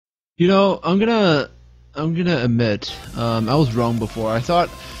You know, I'm gonna admit, I was wrong before. I thought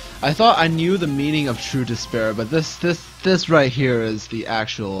I knew the meaning of true despair, but this right here is the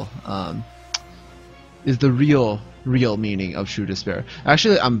actual is the real meaning of true despair.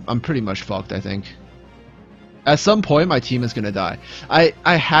 Actually, I'm pretty much fucked, I think. At some point, my team is gonna die.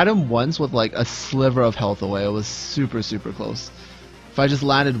 I had him once with like a sliver of health away. It was super close. If I just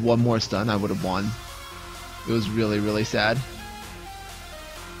landed one more stun, I would have won. It was really sad.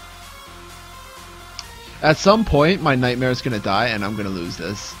 At some point, my nightmare is gonna die, and I'm gonna lose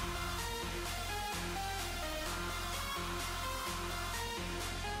this.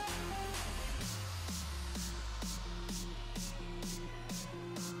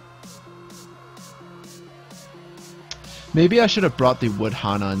 Maybe I should have brought the wood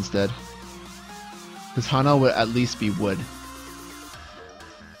Hana instead, because Hana would at least be wood.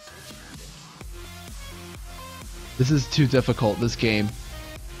 This is too difficult, this game.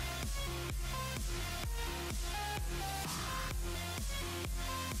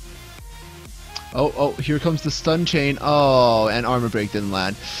 Oh, here comes the stun chain. Oh, and armor break didn't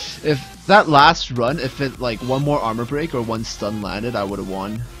land. If that last run, if it like one more armor break or one stun landed, I would have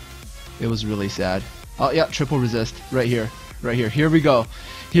won. It was really sad. Oh yeah, triple resist right here. Here we go.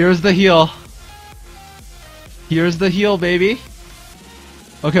 Here's the heal. Here's the heal, baby.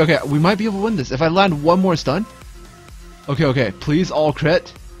 Okay, we might be able to win this if I land one more stun. Okay, please all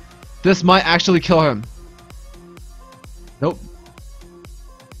crit. This might actually kill him.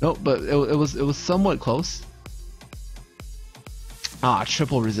 Nope, but it was somewhat close. Ah,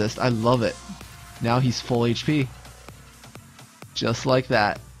 triple resist. I love it. Now he's full HP. Just like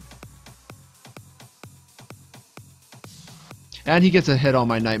that. And he gets a hit on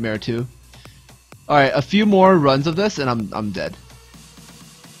my nightmare too. Alright, a few more runs of this and I'm dead.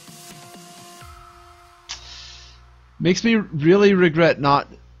 Makes me really regret not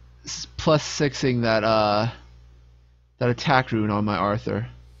plus 6ing that attack rune on my Arthur.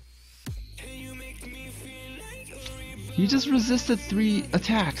 He just resisted 3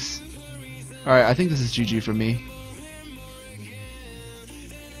 attacks. Alright, I think this is GG for me.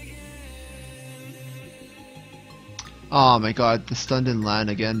 Oh my god, the stun didn't land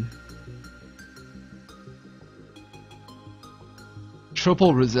again.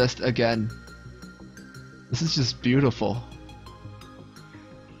 Triple resist again. This is just beautiful.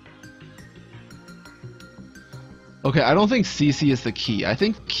 Okay, I don't think CC is the key. I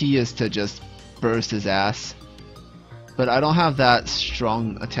think key is to just burst his ass. But I don't have that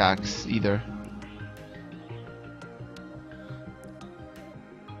strong attacks either.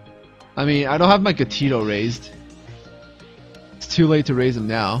 I mean, I don't have my Gatito raised. It's too late to raise him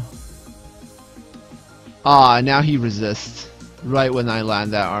now. Ah, now he resists. Right when I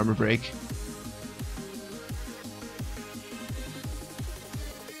land that armor break.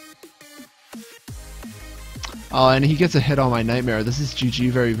 Oh, and he gets a hit on my nightmare. This is GG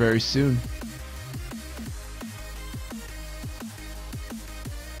very soon.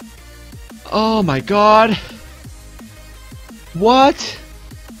 Oh my god! What?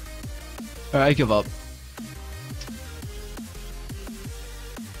 Alright, I give up.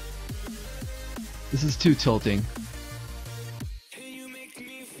 This is too tilting.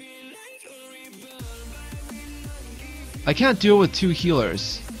 I can't deal with 2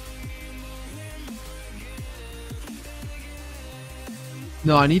 healers.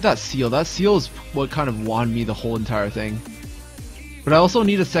 No, I need that seal. That seal is what kind of won me the whole entire thing. But I also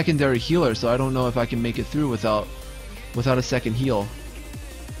need a secondary healer, so I don't know if I can make it through without a second heal.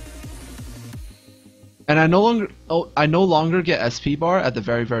 And I no longer get SP bar at the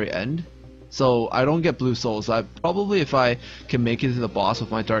very end, so I don't get blue souls. I probably, if I can make it to the boss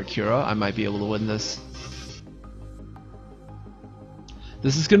with my Dark Cura, I might be able to win this.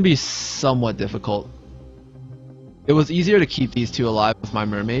 This is gonna be somewhat difficult. It was easier to keep these 2 alive with my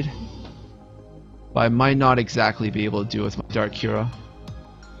mermaid, but I might not exactly be able to do it with my Dark Cura.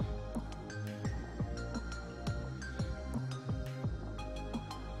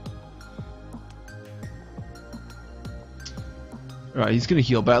 Alright, he's gonna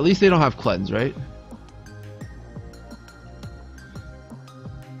heal, but at least they don't have cleanse, right?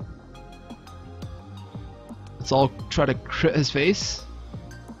 Let's all try to crit his face.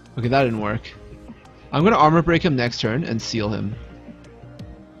 Okay, that didn't work. I'm gonna armor break him next turn and seal him.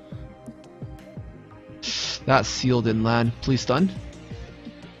 That seal didn't land. Please stun.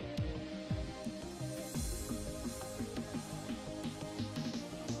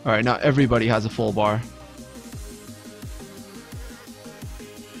 Alright, now everybody has a full bar.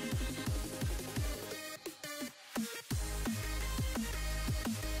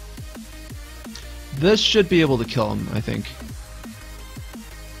 This should be able to kill him, I think.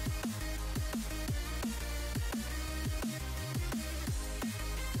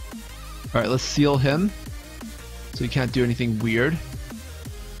 Alright, let's seal him. So he can't do anything weird.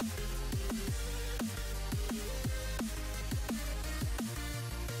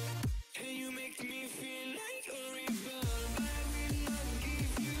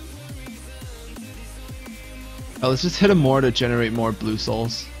 Let's just hit him more to generate more blue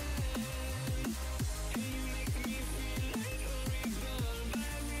souls.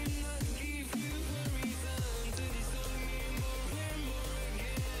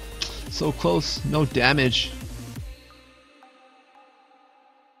 So close, no damage.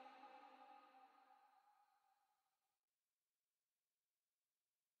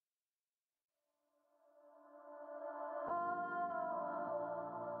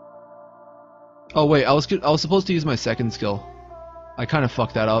 Oh wait, I was supposed to use my second skill. I kind of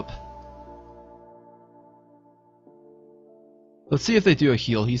fucked that up. Let's see if they do a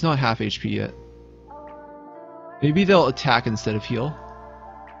heal. He's not half HP yet. Maybe they'll attack instead of heal.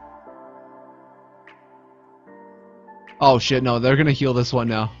 Oh shit, no, they're gonna heal this one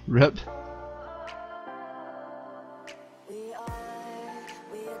now. Rip.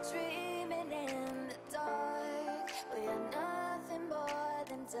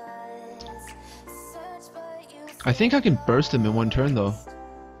 I think I can burst him in one turn though.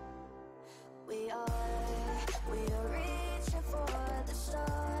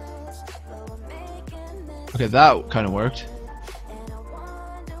 Okay, that kind of worked.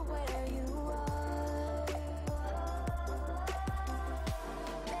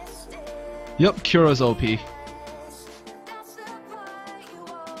 Yep, Kira's OP.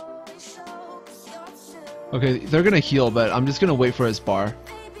 Okay, they're gonna heal, but I'm just gonna wait for his bar.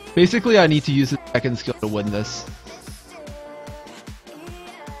 Basically, I need to use his second skill to win this.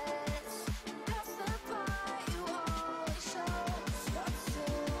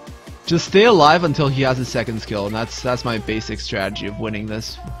 Just stay alive until he has his second skill, and that's my basic strategy of winning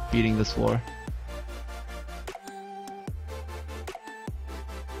this, beating this floor.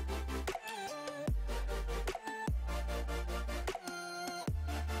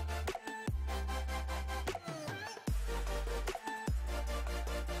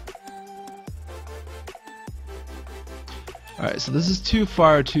 Alright, so this is too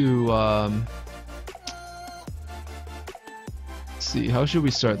far to, let's see, how should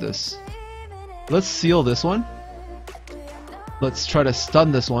we start this? Let's seal this one. Let's try to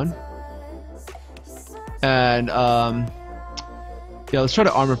stun this one. And, yeah, let's try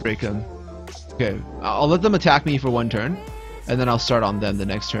to armor break him. Okay, I'll let them attack me for one turn, and then I'll start on them the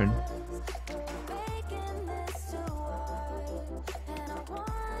next turn.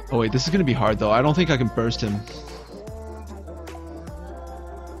 Oh wait, this is gonna be hard though. I don't think I can burst him.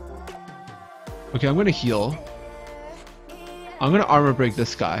 Okay, I'm gonna heal. I'm gonna armor break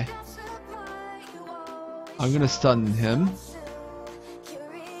this guy. I'm gonna stun him.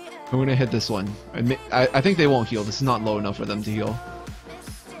 I'm gonna hit this one. I think they won't heal. This is not low enough for them to heal.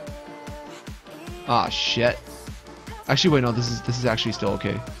 Ah shit. Actually, wait, no. This is actually still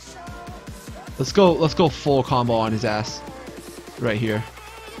okay. Let's go full combo on his ass. Right here.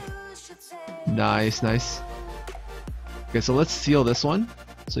 Nice, nice. Okay, so let's seal this one,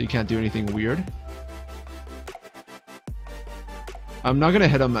 so you can't do anything weird. I'm not gonna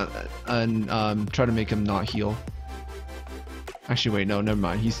hit him and try to make him not heal. Actually, wait, no, never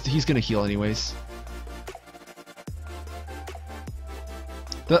mind. He's gonna heal anyways.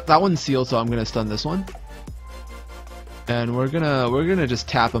 That one's sealed, so I'm gonna stun this one, and we're gonna just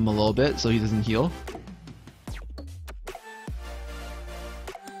tap him a little bit so he doesn't heal.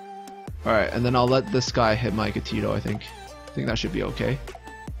 All right, and then I'll let this guy hit my Gatito. I think that should be okay.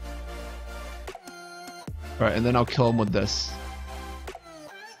 All right, and then I'll kill him with this.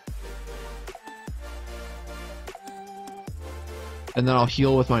 And then I'll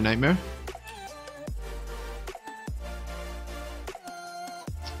heal with my Nightmare.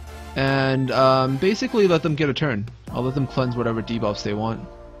 And basically let them get a turn. I'll let them cleanse whatever debuffs they want.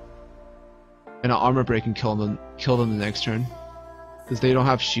 And I'll armor break and kill them the next turn. Because they don't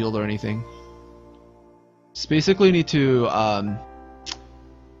have shield or anything. Just basically need to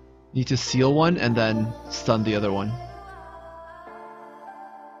seal one and then stun the other one.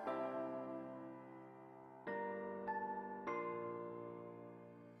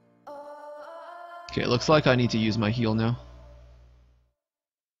 Okay, it looks like I need to use my heal now.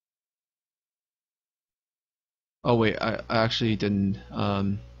 Oh wait, I actually didn't,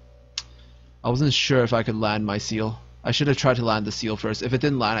 I wasn't sure if I could land my seal. I should have tried to land the seal first. If it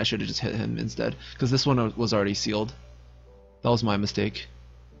didn't land, I should have just hit him instead. Because this one was already sealed. That was my mistake.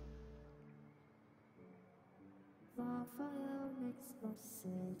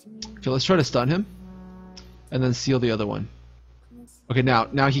 Okay, let's try to stun him. And then seal the other one. Okay,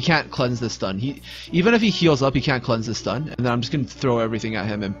 now he can't cleanse the stun. Even if he heals up, he can't cleanse the stun. And then I'm just gonna throw everything at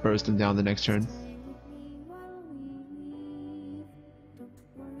him and burst him down the next turn.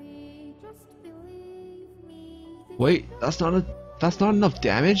 Wait, that's not enough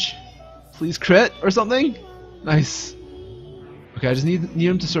damage. Please crit or something. Nice. Okay, I just need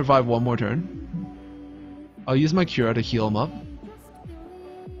him to survive one more turn. I'll use my cure to heal him up.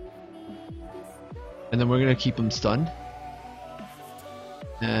 And then we're gonna keep him stunned.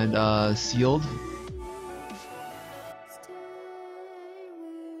 And sealed.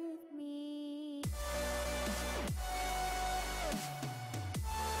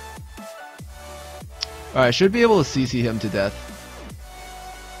 Alright, I should be able to CC him to death.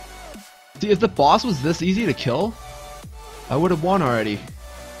 See, if the boss was this easy to kill, I would have won already.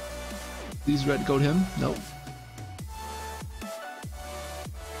 Please red goat him. Nope.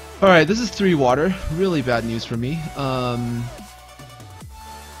 Alright, this is 3 water. Really bad news for me.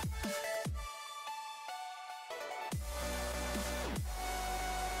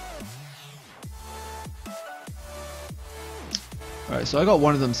 Alright, so I got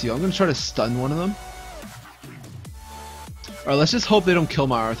one of them sealed. I'm gonna try to stun one of them. Alright, let's just hope they don't kill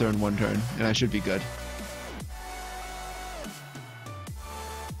my Arthur in one turn, and I should be good.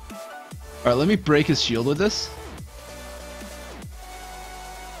 Alright, let me break his shield with this.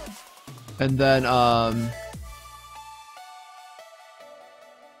 And then, I'm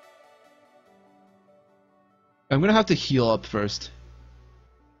gonna have to heal up first.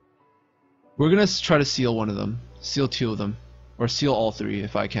 We're gonna try to seal one of them. Seal 2 of them. Or seal all 3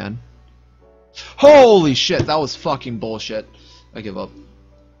 if I can. Holy shit, that was fucking bullshit. I give up.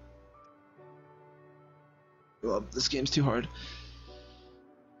 This game's too hard.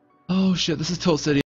 Oh shit, this is Toad City.